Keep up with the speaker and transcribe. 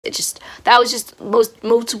that was just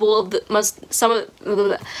multiple of the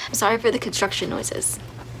I'm sorry for the construction noises.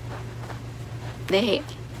 They hate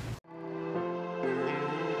me.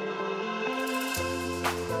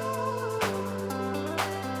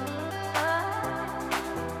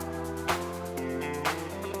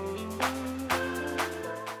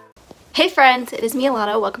 Hey friends, it is me,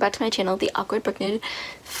 Alana. Welcome back to my channel, The Awkward Book Nerd.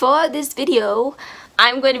 For this video,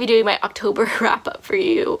 I'm going to be doing my October wrap-up for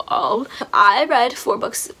you all. I read 4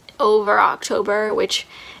 books over October, which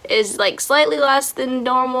is like slightly less than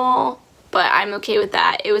normal, but I'm okay with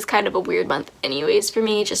that. It was kind of a weird month anyways for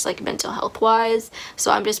me, just like mental health wise,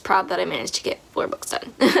 so I'm just proud that I managed to get 4 books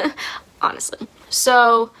done, honestly.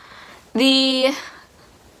 So, the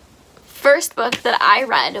first book that I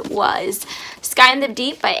read was Sky in the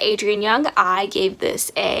Deep by Adrienne Young. I gave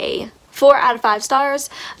this a 4 out of 5 stars.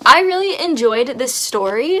 I really enjoyed this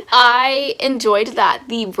story. I enjoyed that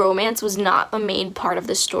the romance was not the main part of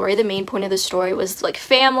the story. The main point of the story was like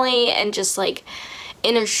family and just like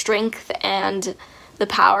inner strength and the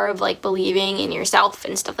power of like believing in yourself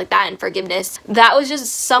and stuff like that, and forgiveness. That was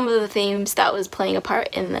just some of the themes that was playing a part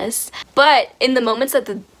in this. But in the moments that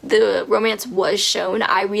the romance was shown,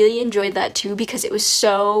 I really enjoyed that too, because it was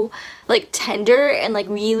so like tender and like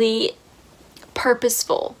really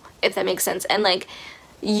purposeful, if that makes sense. And like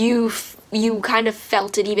you kind of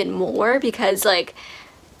felt it even more because like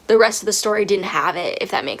the rest of the story didn't have it, if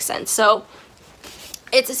that makes sense. So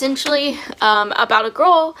it's essentially about a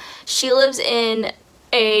girl. She lives in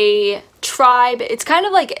a tribe. It's kind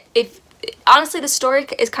of like, honestly the story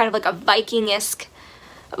is kind of like a Viking-esque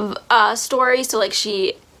story. So like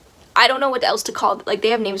I don't know what else to call it. Like they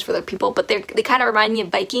have names for their people, but they kind of remind me of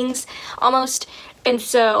Vikings almost. And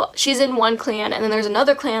so she's in one clan, and then there's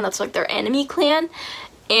another clan that's like their enemy clan,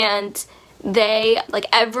 and they like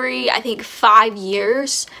every, I think, 5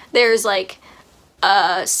 years there's like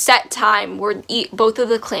a set time where both of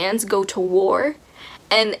the clans go to war.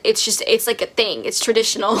 And it's like a thing. It's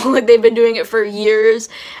traditional. Like they've been doing it for years,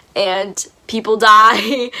 and people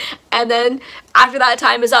die, and then after that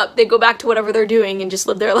time is up, they go back to whatever they're doing and just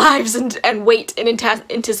live their lives and wait in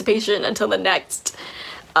anticipation until the next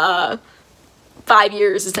 5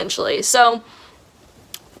 years, essentially. So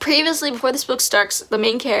previously, before this book starts, the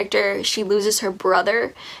main character, she loses her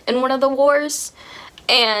brother in one of the wars.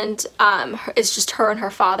 And it's just her and her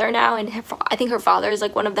father now, and I think her father is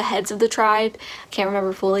like one of the heads of the tribe. I can't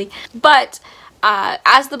remember fully. But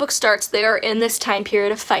as the book starts, they are in this time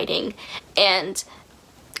period of fighting, and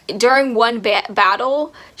during one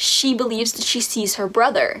battle, she believes that she sees her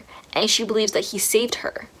brother, and she believes that he saved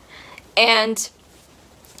her. And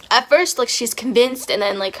at first, like, she's convinced, and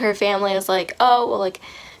then like her family is like, oh, well, like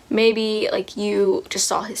maybe like you just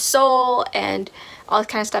saw his soul and all that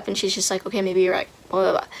kind of stuff, and she's just like, okay, maybe you're right. Blah,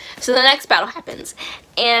 blah, blah. So the next battle happens,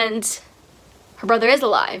 and her brother is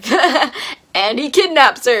alive, and he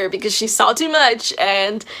kidnaps her because she saw too much,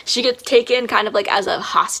 and she gets taken kind of like as a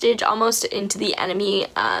hostage almost into the enemy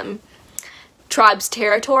tribe's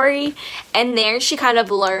territory. And there she kind of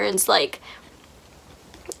learns like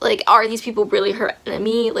are these people really her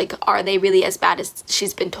enemy? Like, are they really as bad as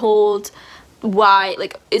she's been told? Why,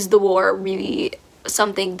 like, is the war really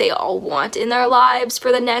something they all want in their lives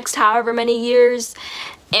for the next however many years?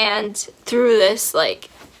 And through this, like,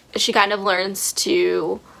 she kind of learns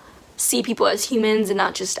to see people as humans and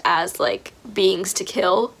not just as like beings to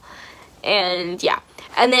kill. And yeah,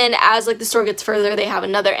 and then as like the story gets further, they have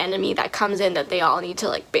another enemy that comes in that they all need to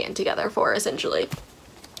like band together for, essentially.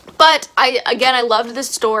 But I loved this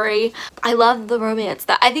story. I loved the romance.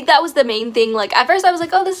 I think that was the main thing. Like at first I was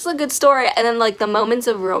like, oh, this is a good story, and then like the moments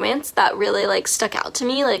of romance that really like stuck out to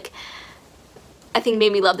me, like I think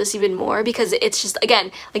made me love this even more, because it's just,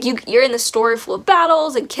 again, like you're in the story full of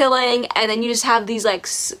battles and killing, and then you just have these like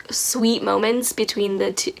sweet moments between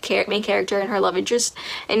the main character and her love interest,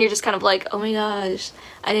 and you're just kind of like, oh my gosh,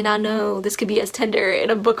 I did not know this could be as tender in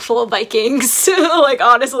a book full of Vikings. Like,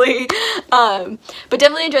 honestly. But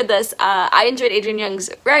definitely enjoyed this. I enjoyed Adrienne Young's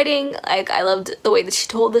writing. Like, I loved the way that she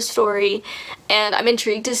told the story, and I'm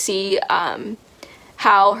intrigued to see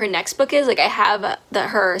how her next book is. Like, I have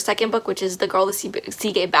her second book, which is The Girl the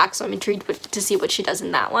Sea Gave Back, so I'm intrigued to see what she does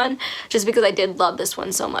in that one, just because I did love this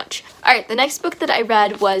one so much. Alright, the next book that I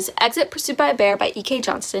read was Exit Pursued by a Bear by E.K.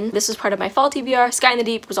 Johnston. This was part of my fall TBR. Sky in the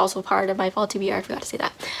Deep was also part of my fall TBR, I forgot to say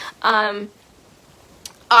that.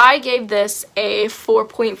 I gave this a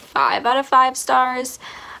 4.5 out of 5 stars.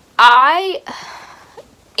 I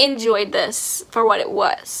enjoyed this for what it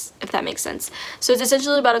was, if that makes sense. So it's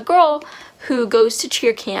essentially about a girl who goes to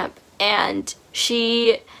cheer camp, and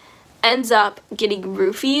she ends up getting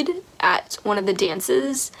roofied at one of the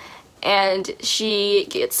dances, and she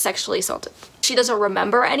gets sexually assaulted. She doesn't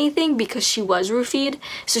remember anything because she was roofied,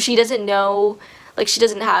 so she doesn't know, like she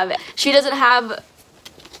doesn't have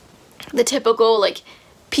the typical like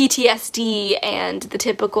PTSD and the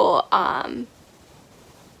typical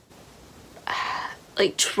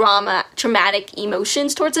like traumatic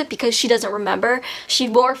emotions towards it, because she doesn't remember. She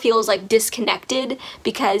more feels like disconnected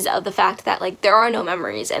because of the fact that like there are no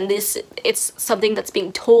memories, and it's something that's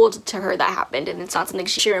being told to her that happened, and it's not something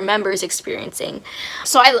she remembers experiencing.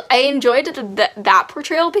 So I enjoyed that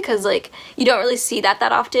portrayal, because like you don't really see that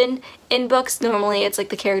often in books. Normally it's like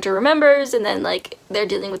the character remembers and then like they're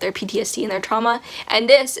dealing with their PTSD and their trauma, and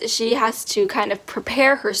this, she has to kind of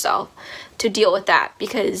prepare herself to deal with that,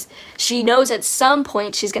 because she knows at some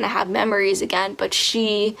point she's gonna have memories again, but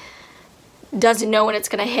she doesn't know when it's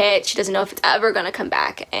gonna hit. She doesn't know if it's ever gonna come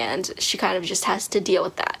back, and she kind of just has to deal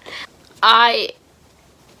with that. I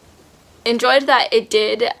enjoyed that it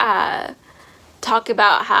did talk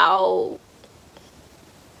about how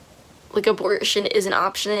like abortion is an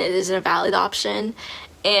option, it isn't a valid option,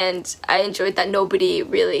 and I enjoyed that nobody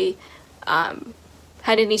really had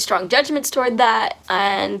any strong judgments toward that,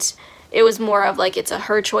 and it was more of like it's a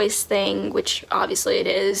her choice thing, which obviously it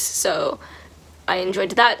is, so I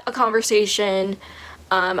enjoyed that conversation.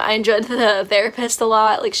 I enjoyed the therapist a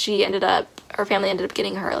lot. Like her family ended up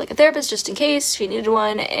getting her like a therapist just in case she needed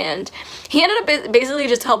one, and he ended up basically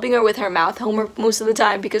just helping her with her math homework most of the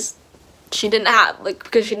time, because she didn't have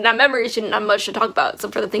memory, she didn't have much to talk about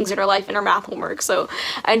except for the things in her life and her math homework. So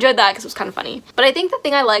I enjoyed that because it was kind of funny. But I think the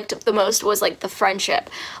thing I liked the most was like the friendship.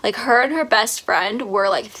 Like her and her best friend were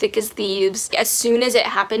like thick as thieves. As soon as it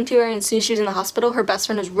happened to her and as soon as she was in the hospital, her best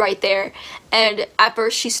friend was right there, and at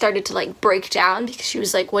first she started to like break down because she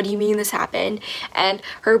was like, what do you mean this happened? And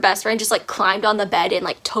her best friend just like climbed on the bed and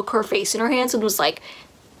like took her face in her hands and was like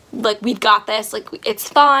we've got this, like it's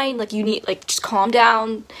fine, like you need, like just calm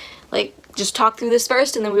down, like just talk through this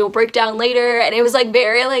first and then we will break down later. And it was like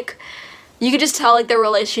very like, you could just tell like their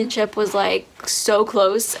relationship was like so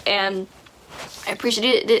close, and I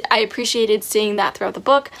appreciated seeing that throughout the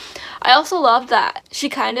book. I also loved that she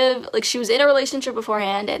kind of like, she was in a relationship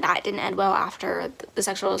beforehand and that didn't end well after the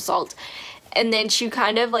sexual assault, and then she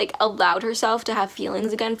kind of like allowed herself to have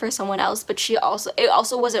feelings again for someone else, but it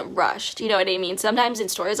also wasn't rushed, you know what I mean? Sometimes in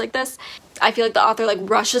stories like this, I feel like the author like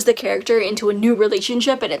rushes the character into a new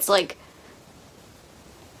relationship, and it's like,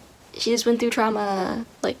 she just went through trauma,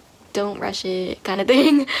 like don't rush it kind of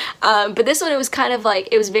thing. But this one, it was kind of like,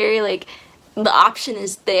 it was very like, the option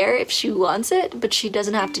is there if she wants it, but she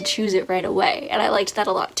doesn't have to choose it right away, and I liked that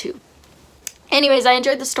a lot too. Anyways, I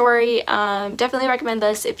enjoyed the story. Definitely recommend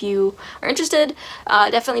this if you are interested.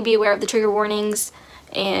 Definitely be aware of the trigger warnings,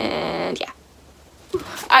 and yeah.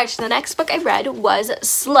 Alright, so the next book I read was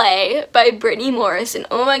Slay by Brittany Morris, and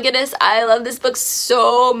oh my goodness, I love this book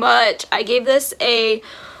so much. I gave this a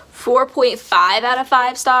 4.5 out of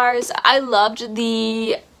 5 stars. I loved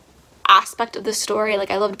the aspect of the story.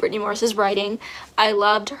 Like, I loved Brittany Morris's writing. I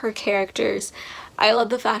loved her characters. I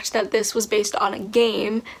love the fact that this was based on a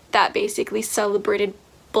game that basically celebrated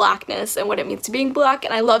blackness and what it means to being black,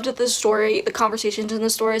 and I loved that the story, the conversations in the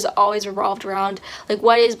stories always revolved around like,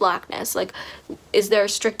 what is blackness? Like, is there a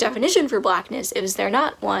strict definition for blackness? Is there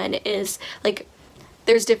not one? Is like,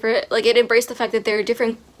 there's different, like, it embraced the fact that there are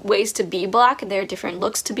different ways to be black, and there are different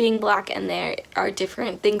looks to being black, and there are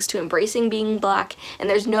different things to embracing being black, and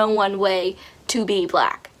there's no one way to be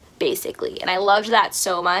black, basically. And I loved that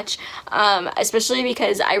so much, especially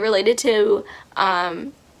because I related to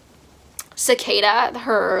Cicada,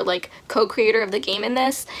 her like co-creator of the game in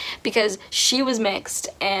this, because she was mixed,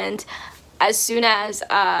 and as soon as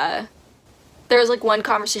there was like one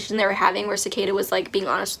conversation they were having where Cicada was like being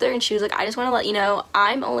honest with her, and she was like, I just want to let you know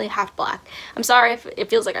I'm only half black. I'm sorry if it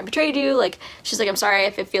feels like I betrayed you. Like, she's like, I'm sorry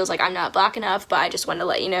if it feels like I'm not black enough, but I just wanted to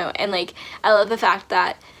let you know. And like, I love the fact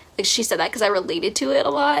that like she said that, because I related to it a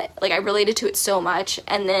lot. Like, I related to it so much.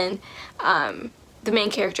 And then the main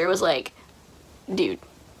character was like, dude,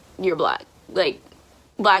 you're black. Like,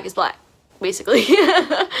 black is black, basically.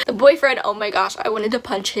 The boyfriend, oh my gosh, I wanted to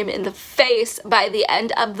punch him in the face by the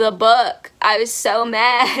end of the book. I was so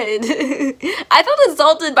mad. I felt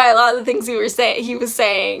insulted by a lot of the things he was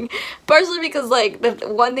saying, partially because like the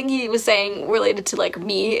one thing he was saying related to like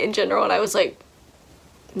me in general, and I was like,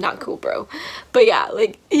 not cool, bro. But yeah,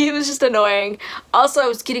 like, he was just annoying. Also, I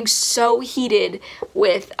was getting so heated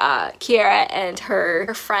with Kiara and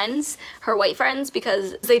her friends, her white friends,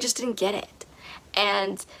 because they just didn't get it.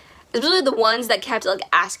 And especially the ones that kept like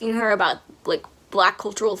asking her about like black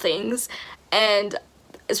cultural things, and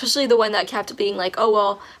especially the one that kept being like, oh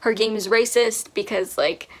well, her game is racist because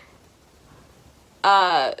like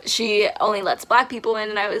she only lets black people in,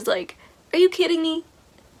 and I was like, are you kidding me?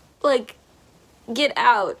 Like, get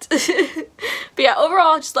out. But yeah,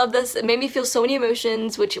 overall, I just love this. It made me feel so many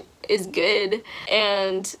emotions, which is good.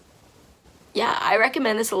 And yeah, I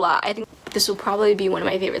recommend this a lot. I think this will probably be one of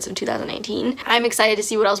my favorites of 2019. I'm excited to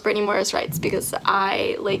see what else Brittany Morris writes because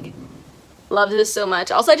I like love this so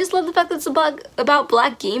much. Also, I just love the fact that it's about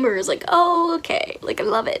black gamers. Like, oh, okay. Like, I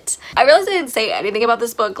love it. I realized I didn't say anything about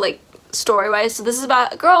this book, like, story-wise. So this is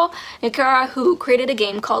about a girl named Kara who created a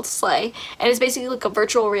game called Slay, and it's basically like a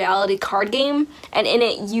virtual reality card game, and in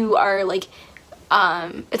it you are like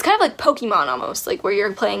it's kind of like Pokemon almost, like where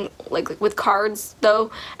you're playing like with cards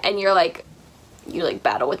though, and you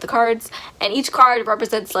battle with the cards, and each card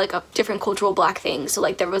represents like a different cultural black thing. So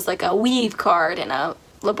like there was like a Weave card and a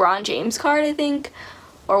LeBron James card, I think,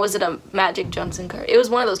 or was it a Magic Johnson card? It was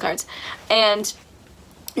one of those cards. And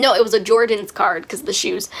no, it was a Jordan's card because of the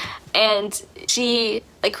shoes. And she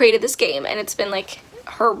like created this game, and it's been like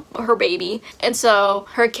her baby. And so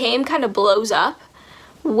her game kind of blows up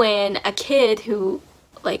when a kid who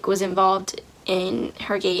like was involved in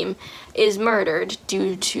her game is murdered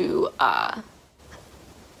due to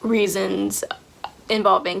reasons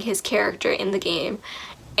involving his character in the game.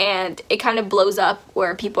 And it kind of blows up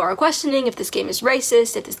where people are questioning if this game is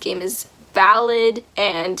racist, if this game is valid,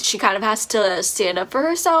 and she kind of has to stand up for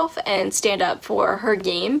herself and stand up for her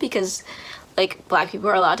game because like black people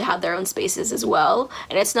are allowed to have their own spaces as well,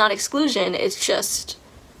 and it's not exclusion, it's just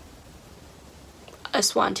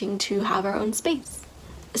us wanting to have our own space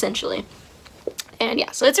essentially. And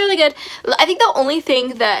yeah, so it's really good. I think the only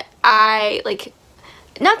thing that I like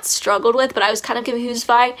not struggled with, but I was kind of confused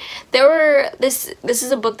by, this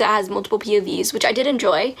is a book that has multiple POVs, which I did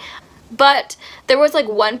enjoy. But there was like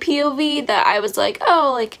one POV that I was like,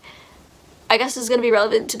 oh, like, I guess it's gonna be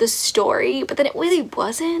relevant to the story, but then it really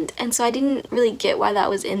wasn't, and so I didn't really get why that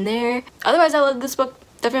was in there. Otherwise, I love this book.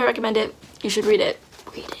 Definitely recommend it. You should read it.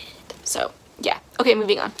 Read it. So, yeah. Okay,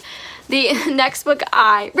 moving on. The next book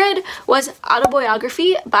I read was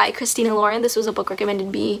Autoboyography by Christina Lauren. This was a book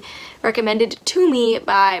recommended to me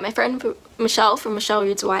by my friend Michelle from Michelle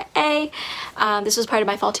Reads YA. This was part of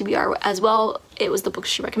my fall TBR as well. It was the book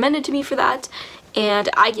she recommended to me for that, and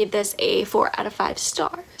I gave this a 4 out of 5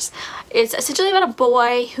 stars. It's essentially about a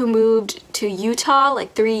boy who moved to Utah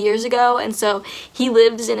like 3 years ago, and so he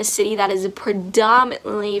lives in a city that is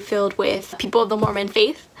predominantly filled with people of the Mormon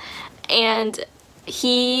faith, and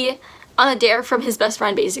he, on a dare from his best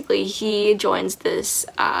friend basically, he joins this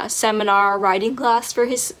seminar writing class for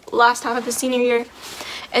his last half of his senior year,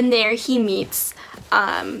 and there he meets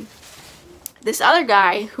this other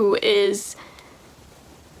guy who is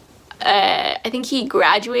I think he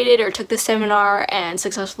graduated or took the seminar and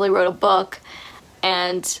successfully wrote a book,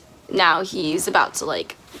 and now he's about to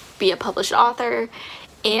like be a published author,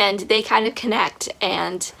 and they kind of connect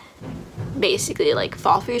and basically like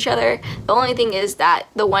fall for each other. The only thing is that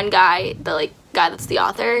the one guy, the guy that's the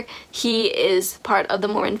author, he is part of the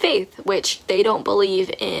Mormon faith, which they don't believe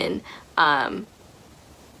in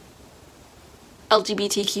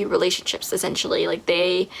LGBTQ relationships essentially. Like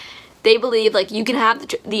they believe like you can have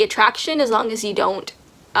the attraction as long as you don't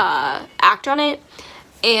act on it.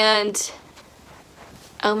 And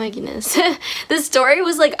oh my goodness, this story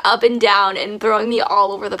was like up and down and throwing me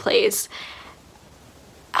all over the place.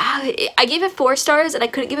 I gave it 4 stars and I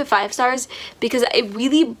couldn't give it 5 stars because it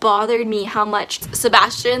really bothered me how much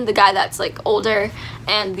Sebastian, the guy that's like older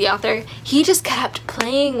and the author, he just kept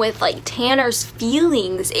playing with like Tanner's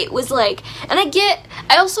feelings. It was like, and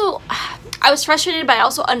I was frustrated, but I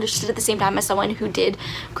also understood at the same time as someone who did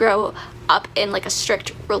grow up in like a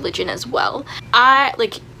strict religion as well. I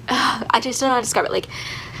just don't know how to describe it.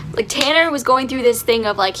 Like Tanner was going through this thing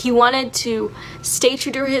of like he wanted to stay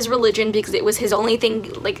true to his religion because it was his only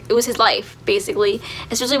thing, like it was his life basically,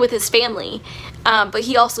 especially with his family, but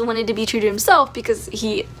he also wanted to be true to himself because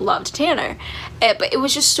he loved Tanner. But it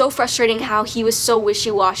was just so frustrating how he was so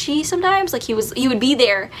wishy-washy sometimes. Like he would be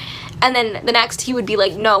there, and then the next he would be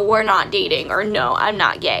like, no, we're not dating, or no, I'm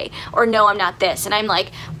not gay, or no, I'm not this, and I'm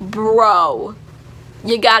like, bro,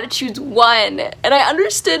 you gotta choose one. And I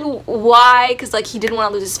understood why, because like he didn't want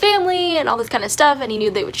to lose his family and all this kind of stuff, and he knew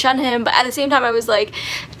they would shun him, but at the same time I was like,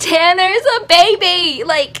 Tanner's a baby,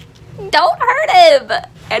 like don't hurt him.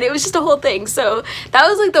 And it was just a whole thing. So that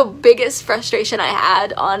was like the biggest frustration I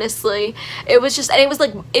had, honestly. It was just, and it was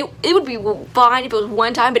like it would be fine if it was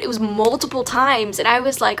one time, but it was multiple times, and I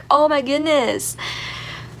was like, oh my goodness.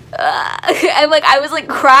 And like I was like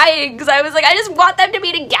crying because I was like, I just want them to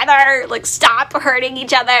be together, like stop hurting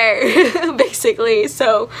each other basically.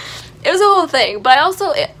 So it was a whole thing, but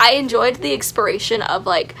I enjoyed the exploration of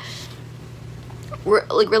like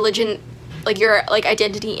religion, like your like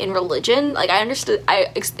identity in religion. Like I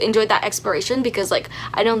enjoyed that exploration because like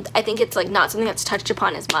I think it's like not something that's touched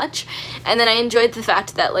upon as much. And then I enjoyed the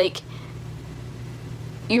fact that like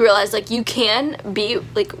you realize like you can be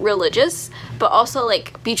like religious but also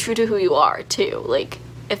like be true to who you are too, like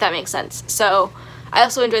if that makes sense. So I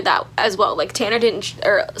also enjoyed that as well. Like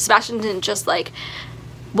Sebastian didn't just like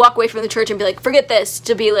walk away from the church and be like forget this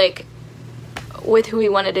to be like with who he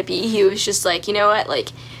wanted to be. He was just like, you know what,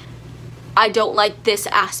 like I don't like this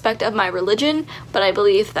aspect of my religion, but I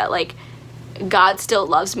believe that like God still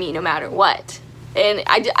loves me no matter what. And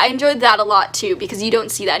I enjoyed that a lot too, because you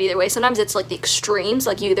don't see that either way. Sometimes it's like the extremes,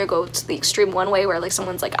 like you either go to the extreme one way where like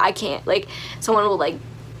someone's like I can't, like someone will like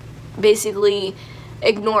basically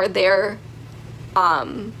ignore their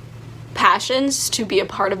passions to be a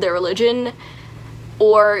part of their religion,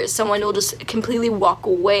 or someone will just completely walk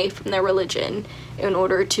away from their religion in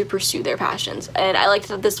order to pursue their passions. And I liked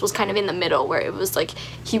that this was kind of in the middle, where it was like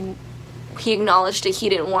he acknowledged that he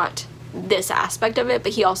didn't want this aspect of it,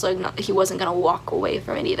 but he also he wasn't gonna walk away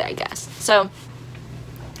from it either, I guess. So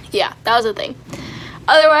yeah, that was the thing.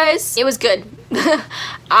 Otherwise, it was good.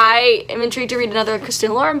 I am intrigued to read another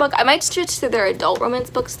Christina Lauren book. I might switch to their adult romance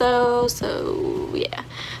books though, so yeah.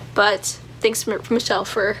 But thanks for Michelle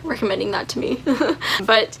for recommending that to me.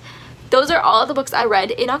 But those are all the books I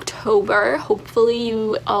read in October. Hopefully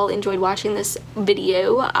you all enjoyed watching this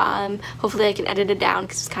video. Hopefully I can edit it down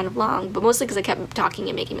because it's kind of long, but mostly because I kept talking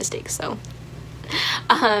and making mistakes. So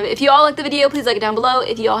if you all liked the video, please like it down below.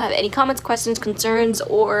 If you all have any comments, questions, concerns,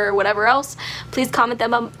 or whatever else, please comment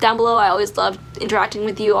them down below. I always love interacting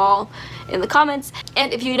with you all in the comments.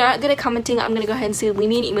 And if you're not good at commenting, I'm gonna go ahead and say leave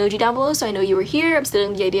me an emoji down below so I know you were here. I'm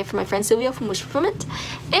stealing the idea from my friend Sylvia from Wish Fulfillment.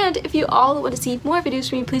 And if you all want to see more videos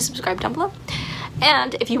from me, please subscribe down below.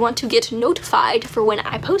 And if you want to get notified for when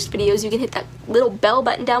I post videos, you can hit that little bell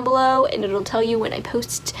button down below and it'll tell you when I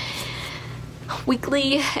post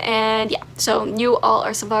weekly. And yeah, so you all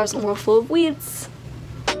are sunflowers in a world full of weeds.